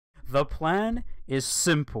The plan is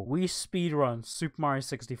simple. We speedrun Super Mario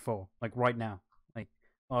 64, like right now. Like,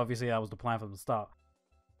 obviously that was the plan from the start.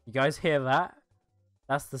 You guys hear that?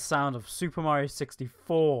 That's the sound of Super Mario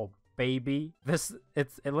 64, baby.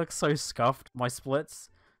 It looks so scuffed. My splits,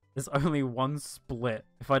 there's only one split.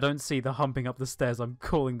 If I don't see the humping up the stairs, I'm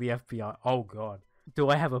calling the FBI. Oh god. Do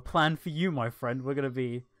I have a plan for you, my friend? We'll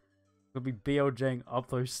be BOJing up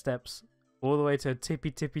those steps all the way to a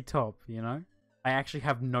tippy top, you know? I actually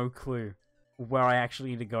have no clue where I actually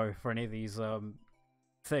need to go for any of these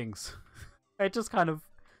things. I just kind of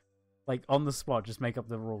like on the spot just make up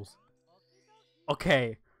the rules.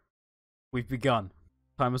 Okay, we've begun.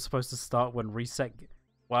 Time was supposed to start when reset.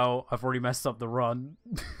 Well, I've already messed up the run.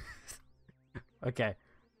 Okay,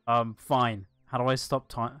 fine. How do I stop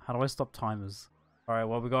time? How do I stop timers? All right,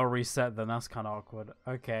 well we gotta reset then. That's kind of awkward.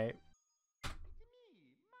 Okay,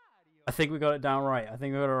 I think we got it down right. I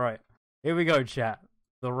think we got it right. Here we go, chat.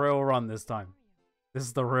 The real run this time. This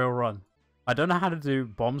is the real run. I don't know how to do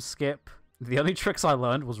bomb skip. The only tricks I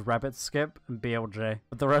learned was rabbit skip and BLJ.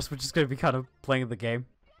 But the rest we're just going to be kind of playing the game.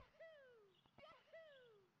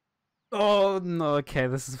 Oh, no. Okay,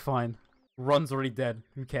 this is fine. Run's already dead.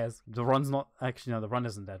 Who cares? The run's not... Actually, no, the run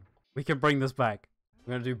isn't dead. We can bring this back.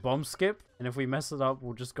 We're going to do bomb skip. And if we mess it up,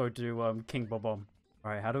 we'll just go to King Bob-Bomb.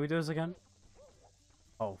 Alright, how do we do this again?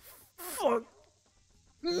 Oh, fuck.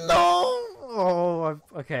 No! Oh,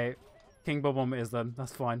 okay. King Bob-Bomb is then.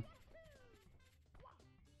 That's fine.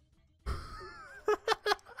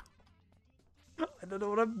 I don't know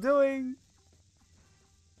what I'm doing.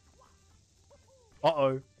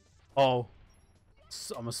 Uh-oh. Oh.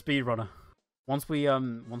 I'm a speedrunner. Once we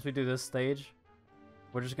do this stage,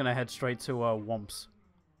 we're just gonna head straight to Womps.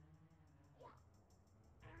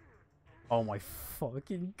 Oh my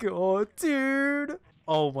fucking god, dude!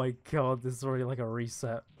 Oh my god, this is already like a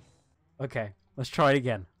reset. Okay, let's try it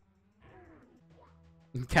again.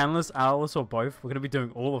 Canless, hourless, or both, we're gonna be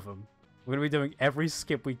doing all of them. We're gonna be doing every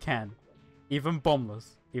skip we can. Even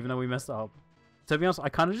bombless, even though we messed it up. To be honest, I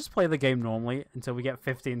kind of just play the game normally until we get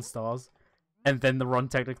 15 stars. And then the run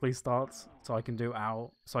technically starts. So I can do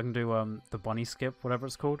the bunny skip, whatever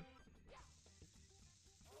it's called.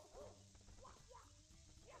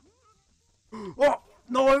 Oh!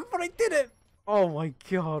 No, I thought I did it! Oh my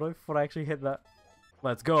god, I thought I actually hit that.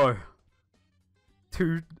 Let's go.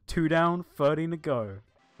 Two down, 13 to go.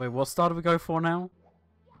 Wait, what star do we go for now?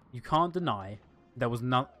 You can't deny there was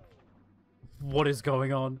not... What is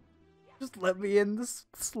going on? Just let me in this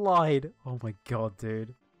slide. Oh my god,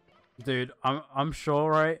 dude. Dude, I'm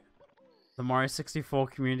sure, right? The Mario 64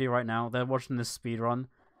 community right now, they're watching this speedrun.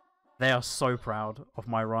 They are so proud of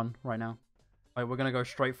my run right now. Like, we're gonna go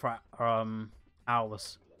straight for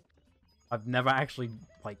hourless. I've never actually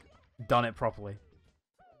like done it properly.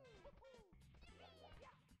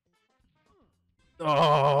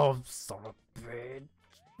 Oh, son of a bitch,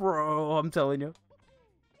 bro! I'm telling you.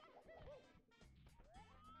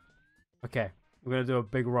 Okay, we're gonna do a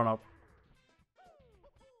big run up.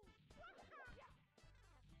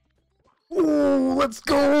 Oh, let's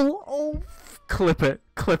go! Oh, clip it,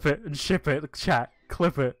 and ship it, chat.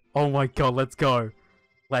 Clip it. Oh my god, let's go.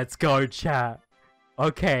 Let's go, chat.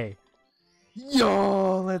 Okay.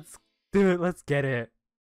 Yo, let's do it. Let's get it.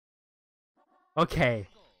 Okay.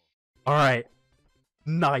 Alright.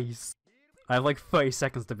 Nice. I have like 30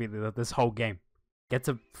 seconds to beat this whole game. Get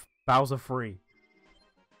to Bowser free.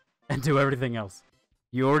 And do everything else.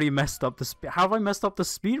 You already messed up the speed. How have I messed up the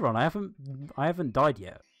speedrun? I haven't died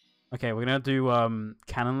yet. Okay, we're gonna do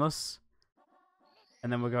Cannonless.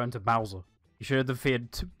 And then we're going to Bowser. You should have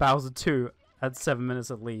defeated Bowser 2 at 7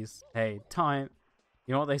 minutes at least. Hey, time.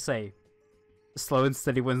 You know what they say? Slow and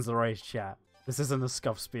steady wins the race, chat. This isn't a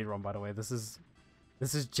scuff speedrun, by the way. This is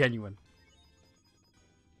genuine.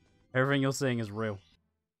 Everything you're seeing is real.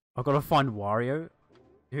 I've got to find Wario.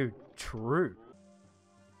 Dude, true.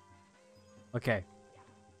 Okay.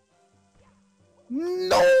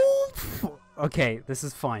 No! Okay, this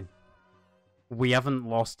is fine. We haven't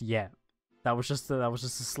lost yet. That was just a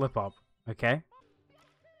slip up. Okay?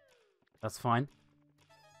 That's fine.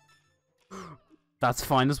 That's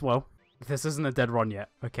fine as well. This isn't a dead run yet,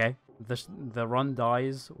 okay? The run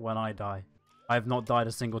dies when I die. I have not died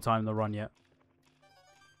a single time in the run yet.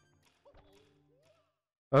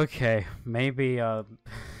 Okay, maybe,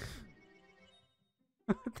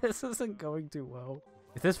 this isn't going too well.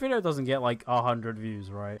 If this video doesn't get like 100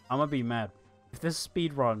 views, right, I'm gonna be mad. If this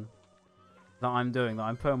speed run that I'm doing, that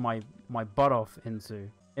I'm putting my butt off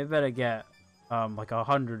into, it better get like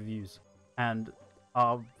 100 views and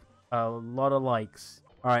a lot of likes.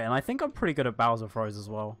 Alright, and I think I'm pretty good at Bowser throws as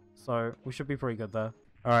well, so we should be pretty good there.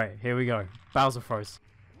 Alright, here we go. Bowser throws.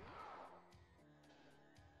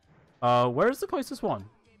 Where is the closest one?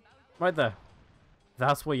 Right there.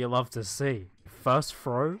 That's what you love to see. First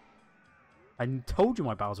throw. I told you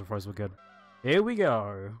my Bowser throws were good. Here we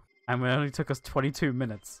go. And it only took us 22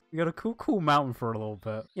 minutes. We got a cool mountain for a little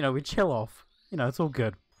bit. You know, we chill off. You know, it's all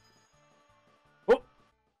good. Oh!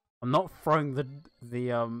 I'm not throwing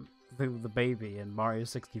the baby in Mario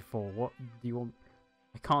 64. What do you want?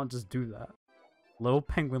 I can't just do that. Little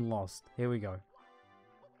penguin lost. Here we go.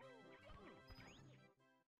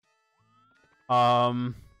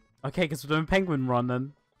 Okay, because we're doing penguin run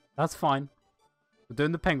then. That's fine. We're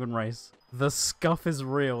doing the penguin race. The scuff is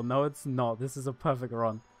real. No, it's not. This is a perfect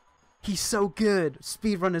run. He's so good.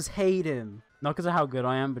 Speedrunners hate him. Not because of how good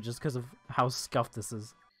I am, but just because of how scuffed this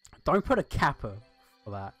is. Don't put a capper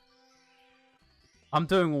for that. I'm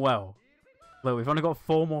doing well. Look, we've only got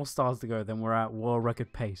 4 more stars to go, then we're at world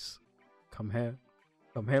record pace. Come here.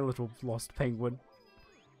 Come here, little lost penguin.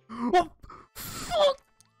 Oh! Fuck!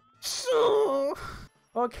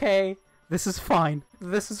 Okay. This is fine.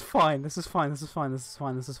 This is fine. This is fine. This is fine. This is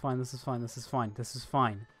fine. This is fine. This is fine. This is fine. This is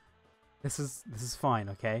fine. This is fine,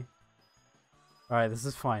 okay? Alright, this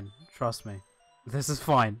is fine. Trust me. This is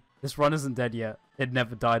fine. This run isn't dead yet. It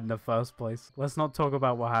never died in the first place. Let's not talk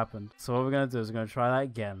about what happened. So what we're gonna do is we're gonna try that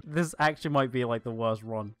again. This actually might be like the worst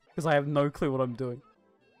run. Because I have no clue what I'm doing.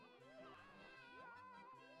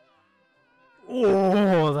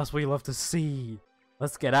 Oh, that's what you love to see.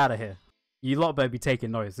 Let's get out of here. You lot better be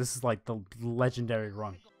taking notice. This is like the legendary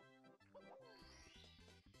run.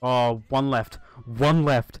 Oh, one left. One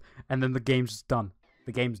left. And then the game's done.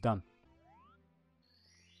 The game's done.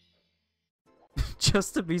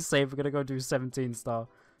 Just to be safe, we're gonna go do 17 star.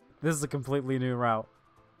 This is a completely new route.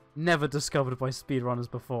 Never discovered by speedrunners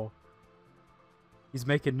before. He's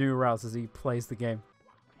making new routes as he plays the game.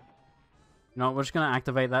 You know what, we're just gonna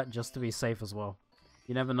activate that just to be safe as well.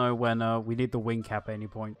 You never know when we need the wing cap at any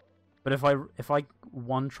point. But if I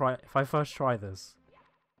first try this,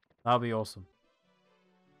 that'll be awesome.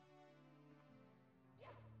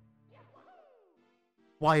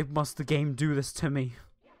 Why must the game do this to me?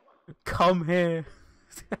 Come here.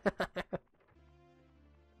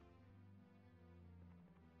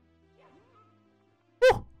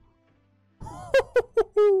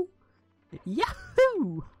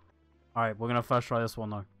 Yahoo! Alright, we're gonna first try this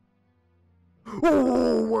one though.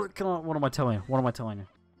 Oh, what am I telling you? What am I telling you?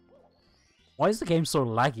 Why is the game so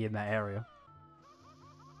laggy in that area?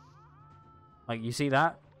 Like, you see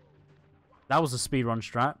that? That was a speedrun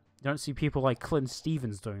strat. You don't see people like Clint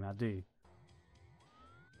Stevens doing that, do you?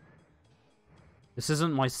 This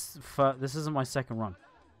isn't my second run.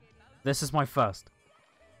 This is my first.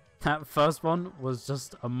 That first one was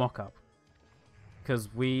just a mock-up. Because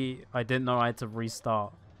I didn't know I had to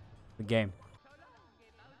restart the game.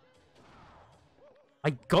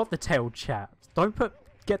 I got the tail, chat. Don't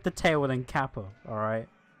get the tail and then Kappa, alright?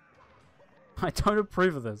 I don't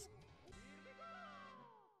approve of this.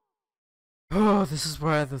 Oh, this is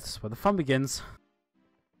where the fun begins.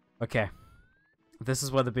 Okay. This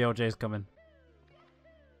is where the BLJs come in.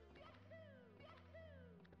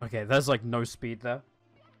 Okay, there's like no speed there.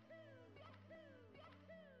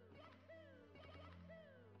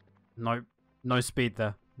 Nope. No speed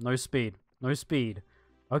there. No speed. No speed.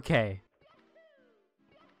 Okay.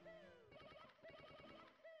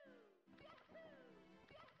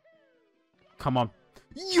 Come on.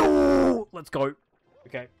 Yo! Let's go.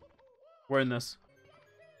 Okay. We're in this.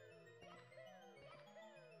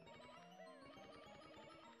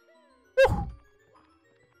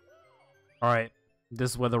 Alright.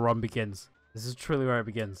 This is where the run begins. This is truly where it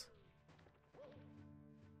begins.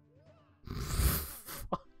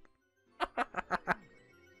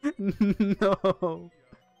 No.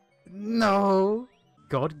 No.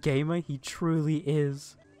 God Gamer, he truly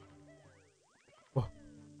is. Oh.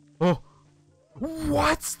 Oh.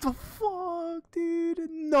 What the fuck, dude?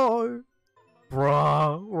 No.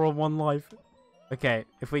 Bruh, we're on 1 life. Okay,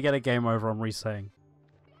 if we get a game over, I'm resaying.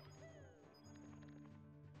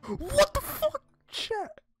 What the fuck?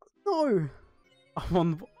 Chat. No. I'm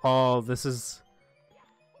on. Oh, this is.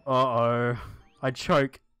 Uh-oh. I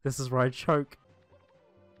choke. This is where I choke.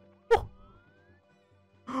 Oh.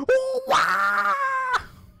 Oh, wah!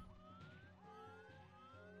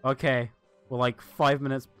 Okay. We're like 5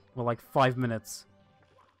 minutes. We're like 5 minutes.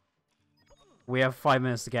 We have 5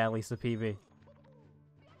 minutes to get at least a PB.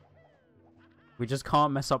 We just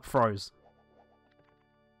can't mess up throws.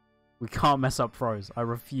 We can't mess up throws. I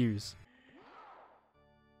refuse.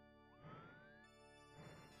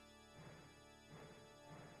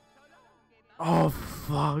 Oh,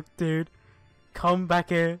 fuck, dude. Come back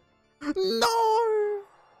here. No!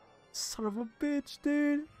 Son of a bitch,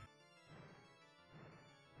 dude.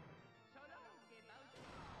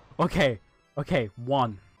 Okay. Okay,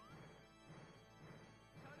 1.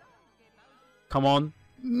 Come on.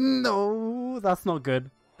 No, that's not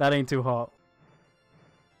good. That ain't too hot.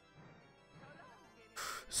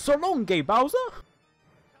 So long, gay Bowser.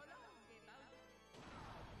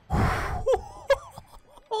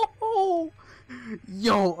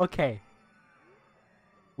 Yo, okay.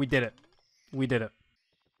 We did it. We did it.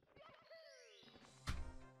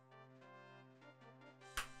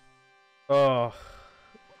 Oh,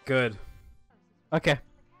 good. Okay.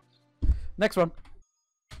 Next one.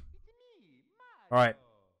 Alright.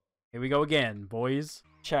 Here we go again, boys.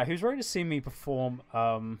 Chat, who's ready to see me perform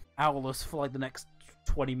Owlus for like the next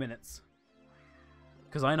 20 minutes?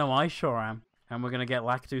 Because I know I sure am. And we're going to get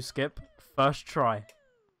Lactu skip first try.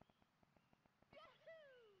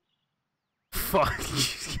 Fuck.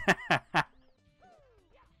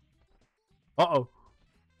 Uh-oh.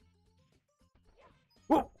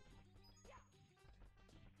 Whoa.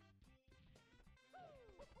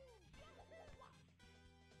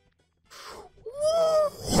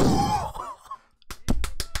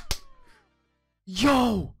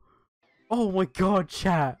 Yo! Oh my god,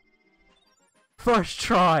 chat. First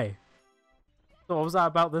try. So what was that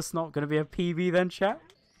about this not going to be a PB then, chat?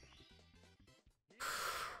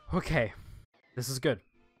 Okay. This is good.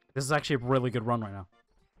 This is actually a really good run right now.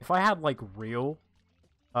 If I had like real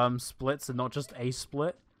splits and not just a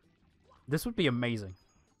split, this would be amazing.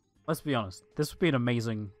 Let's be honest. This would be an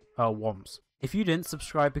amazing Womps. If you didn't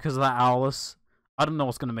subscribe because of that Owlus, I don't know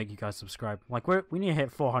what's going to make you guys subscribe. Like, we need to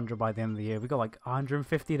hit 400 by the end of the year. We got like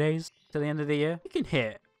 150 days to the end of the year.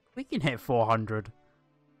 We can hit 400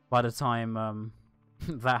 by the time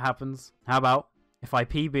that happens. How about if I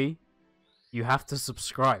PB, you have to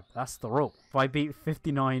subscribe. That's the rule. If I beat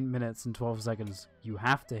 59 minutes and 12 seconds, you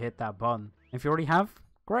have to hit that button. If you already have,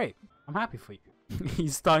 great. I'm happy for you.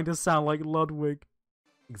 He's starting to sound like Ludwig.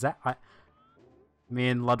 Exactly. Me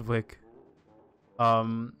and Ludwig.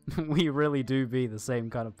 We really do be the same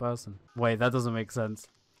kind of person. Wait, that doesn't make sense.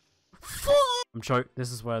 I'm choked.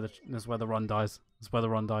 This is where the run dies. This is where the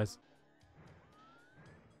run dies.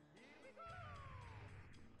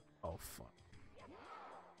 Oh fuck.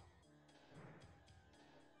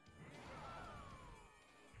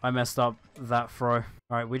 I messed up that throw.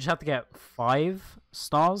 Alright, we just have to get 5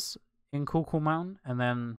 stars in Cool Mountain, and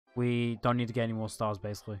then we don't need to get any more stars,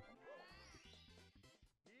 basically.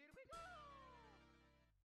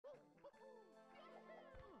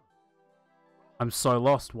 I'm so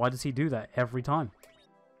lost. Why does he do that every time?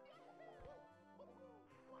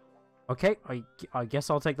 Okay, I guess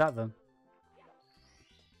I'll take that then.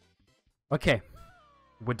 Okay,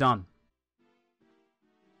 we're done.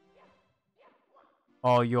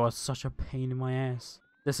 Oh, you are such a pain in my ass.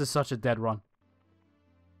 This is such a dead run.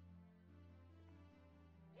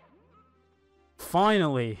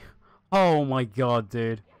 Finally! Oh my god,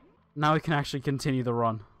 dude. Now we can actually continue the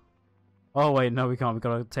run. Oh wait, no we can't. We've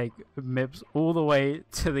got to take Mips all the way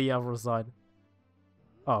to the other side.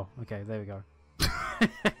 Oh, okay, there we go.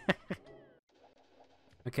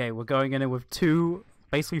 Okay, we're going in it with 2,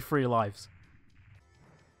 basically 3 lives.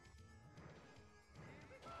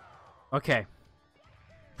 Okay.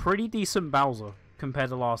 Pretty decent Bowser compared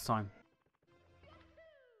to last time.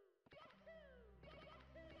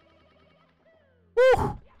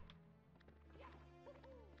 Woo!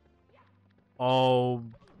 Oh,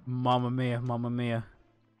 mamma mia, mamma mia.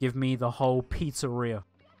 Give me the whole pizzeria.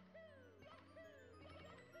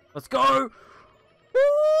 Let's go! Woo!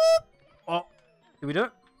 Oh, did we do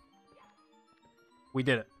it? We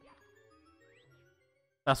did it.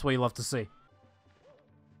 That's what you love to see.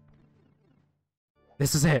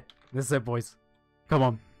 This is it. This is it, boys. Come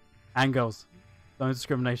on. And girls. No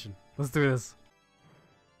discrimination. Let's do this.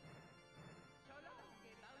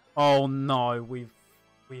 Oh no, we've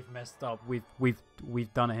messed up.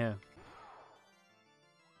 We've done it here.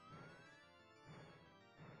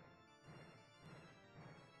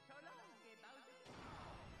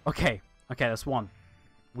 Okay. Okay, that's 1.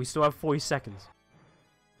 We still have 40 seconds.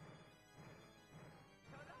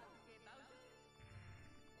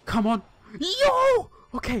 Come on. Yo!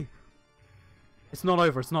 Okay. It's not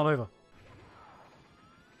over. It's not over.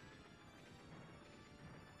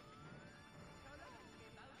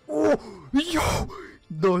 Oh! Yo!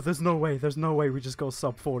 No, there's no way. There's no way we just go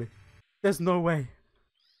sub 40. There's no way.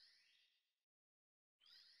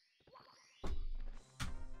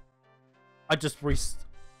 I just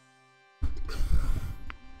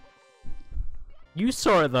You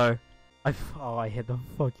saw it though. I hit the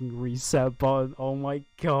fucking reset button. Oh my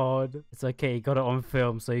god. It's okay, you got it on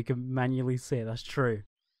film so you can manually see it. That's true.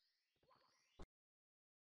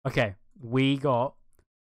 Okay, we got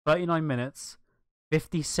 39 minutes,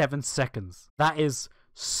 57 seconds. That is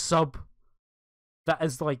sub... That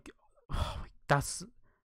is like... Oh, that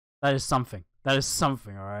is something. That is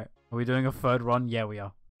something, alright? Are we doing a third run? Yeah, we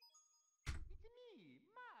are.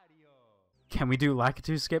 Can we do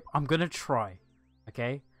Lakitu skip? I'm gonna try.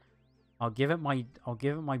 Okay? I'll give it my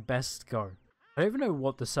best go. I don't even know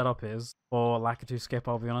what the setup is for Lakitu skip,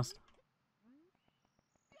 I'll be honest.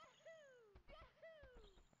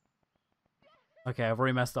 Okay, I've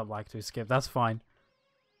already messed up Lakitu skip. That's fine.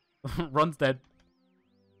 Run's dead.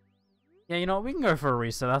 Yeah, you know what? We can go for a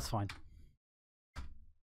reset. That's fine.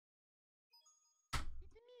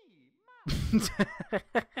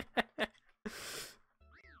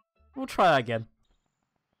 We'll try that again.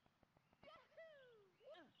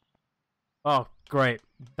 Oh, great.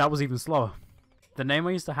 That was even slower. The name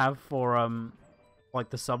I used to have for, like,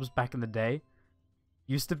 the subs back in the day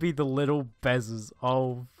used to be the Little Bezzes.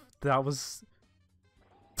 Oh, that was...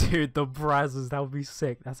 Dude, the Brazzers, that would be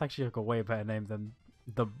sick. That's actually, like, a way better name than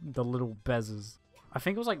the Little Bezzes. I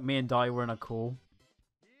think it was, like, me and Dai were in a call,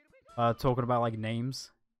 talking about, like,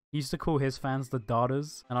 names. He used to call his fans the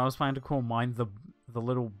Daughters, and I was planning to call mine the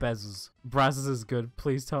Little Bezzes. Brazzers is good.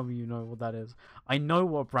 Please tell me you know what that is. I know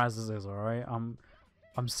what Brazzers is, alright?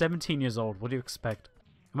 I'm 17 years old. What do you expect?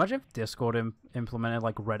 Imagine if Discord implemented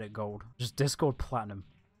like Reddit Gold. Just Discord Platinum.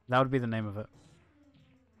 That would be the name of it.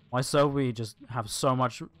 Why so we just have so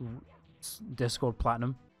much Discord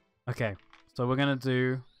Platinum? Okay, so we're gonna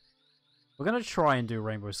try and do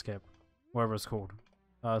Rainbow Skip. Whatever it's called.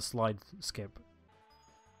 Slide Skip.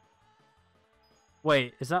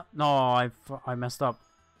 Wait, is that... No, I messed up.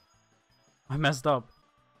 I messed up.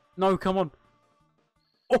 No, come on.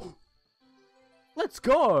 Oh! Let's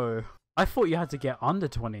go! I thought you had to get under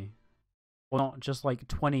 20. Or not just like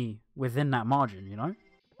 20 within that margin, you know?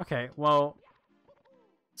 Okay, well...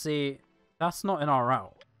 See, that's not in our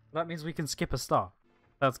route. That means we can skip a star.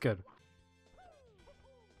 That's good.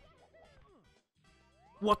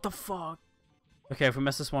 What the fuck? Okay, if we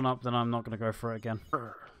mess this one up, then I'm not gonna go for it again.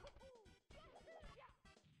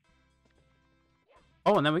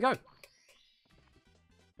 Oh, and there we go.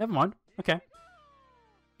 Never mind. Okay.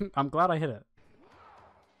 I'm glad I hit it.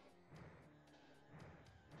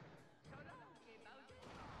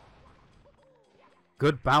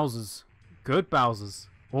 Good Bowsers. Good Bowsers.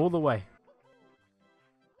 All the way.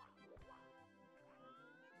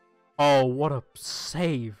 Oh, what a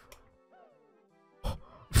save.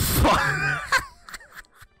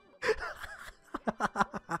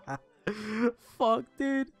 Fuck,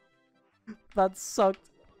 dude. That sucked.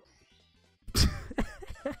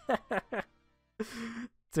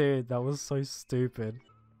 Dude, that was so stupid.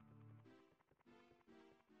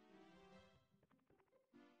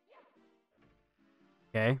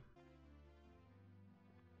 Okay.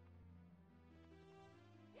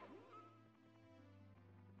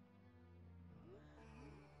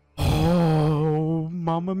 Oh,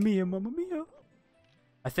 mamma mia, mamma mia.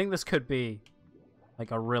 I think this could be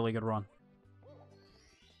like a really good run.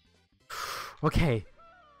 Okay,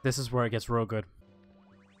 this is where it gets real good.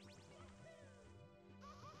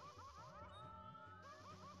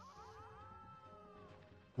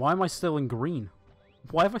 Why am I still in green?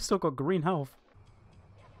 Why have I still got green health?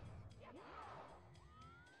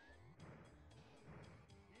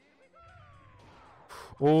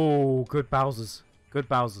 Oh, good Bowsers. Good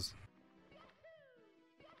Bowsers.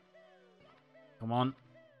 Come on.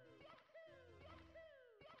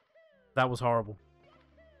 That was horrible.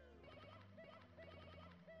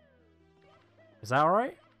 Is that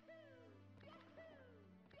alright?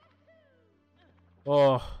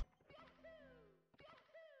 Oh.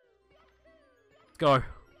 Let's go.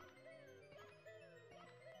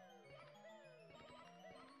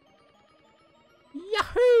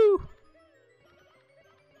 Yahoo!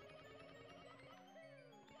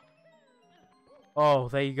 Oh,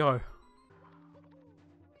 there you go.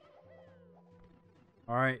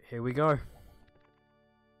 Alright, here we go.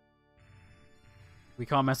 We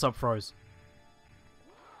can't mess up throws.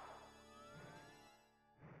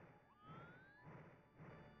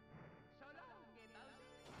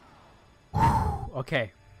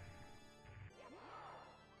 Okay.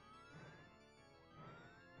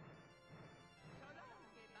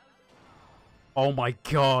 Oh my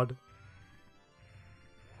god.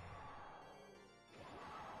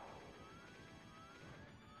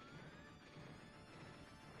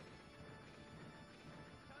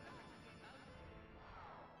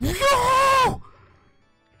 No!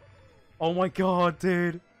 Oh my god,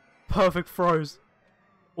 dude. Perfect throws.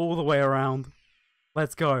 All the way around.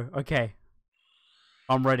 Let's go. Okay.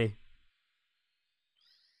 I'm ready.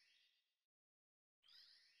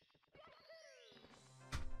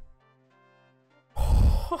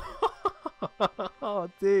 Oh,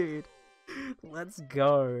 dude. Let's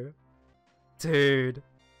go. Dude.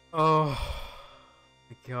 Oh,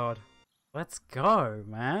 my God. Let's go,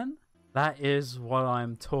 man. That is what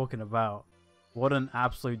I'm talking about. What an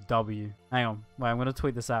absolute W. Hang on. Wait, I'm going to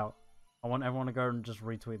tweet this out. I want everyone to go and just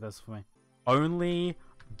retweet this for me. Only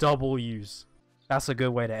W's. That's a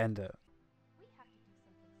good way to end it.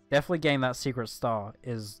 Definitely getting that secret star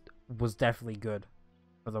was definitely good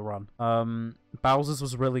for the run. Bowser's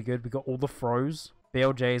was really good. We got all the throws.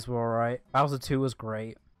 BLJ's were alright. Bowser 2 was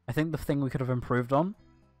great. I think the thing we could have improved on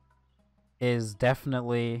is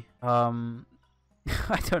definitely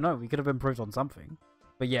I don't know, we could have improved on something.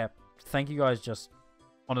 But yeah, thank you guys just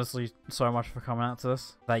honestly so much for coming out to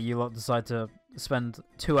this, that you lot decide to spend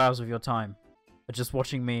 2 hours of your time just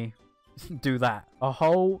watching me do that. A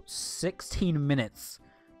whole 16 minutes,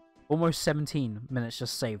 almost 17 minutes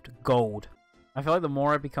just saved. Gold. I feel like the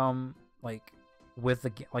more I become like with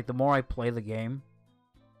the like the more I play the game,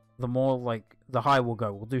 the more like the higher we'll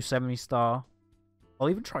go. We'll do 70 star. I'll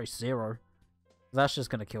even try 0. That's just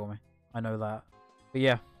gonna kill me. I know that. But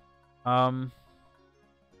yeah.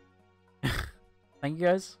 Thank you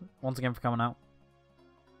guys once again for coming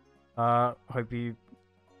out. Hope you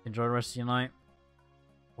enjoy the rest of your night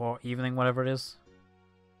or evening, whatever it is.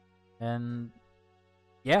 And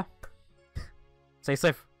yeah. Stay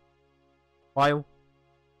safe. Bye all.